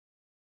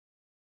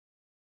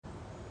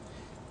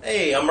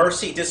Hey, I'm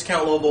Mercy,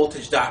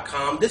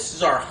 DiscountLowVoltage.com. This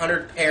is our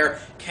 100 pair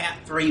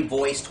Cat3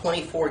 voice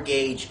 24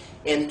 gauge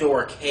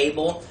indoor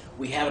cable.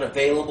 We have it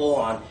available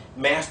on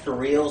master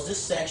reels.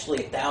 This is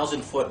actually a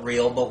 1,000-foot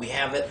reel, but we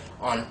have it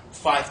on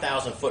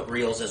 5,000-foot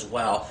reels as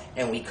well,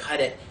 and we cut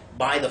it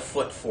by the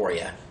foot for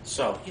you,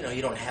 so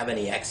you don't have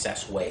any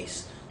excess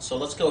waste. So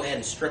let's go ahead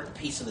and strip a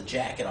piece of the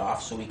jacket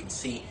off so we can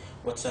see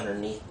what's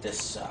underneath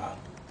this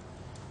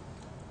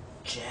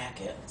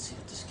jacket. Let's see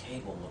what this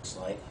cable looks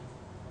like.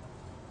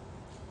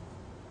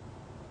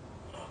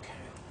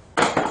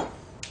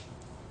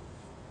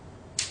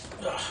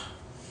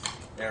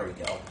 There we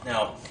go.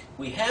 Now,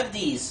 we have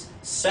these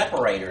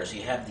separators.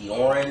 You have the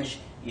orange,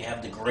 you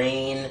have the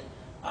green,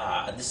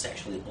 this is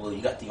actually blue.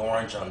 You got the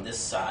orange on this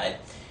side,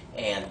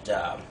 and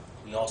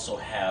we also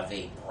have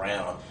a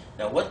brown.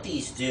 Now, what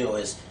these do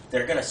is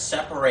they're going to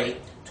separate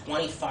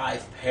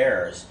 25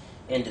 pairs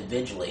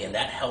individually, and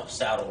that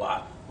helps out a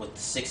lot with the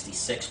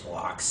 66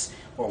 blocks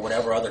or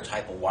whatever other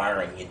type of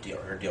wiring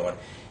you're doing.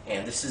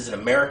 And this is an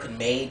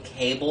American-made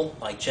cable,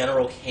 like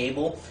General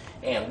Cable.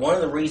 And one of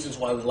the reasons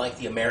why we like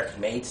the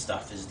American-made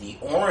stuff is the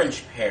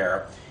orange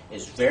pair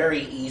is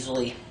very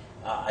easily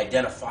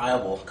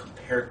identifiable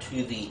compared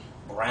to the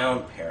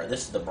brown pair.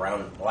 This is the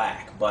brown and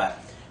black, but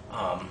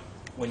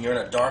when you're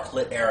in a dark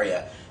lit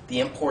area, the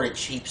imported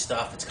cheap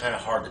stuff, it's kind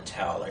of hard to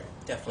tell. They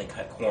definitely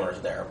cut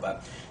corners there,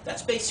 but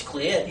that's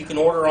basically it. You can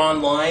order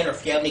online, or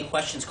if you have any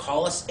questions,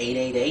 call us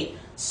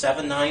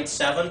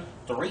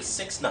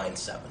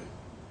 888-797-3697.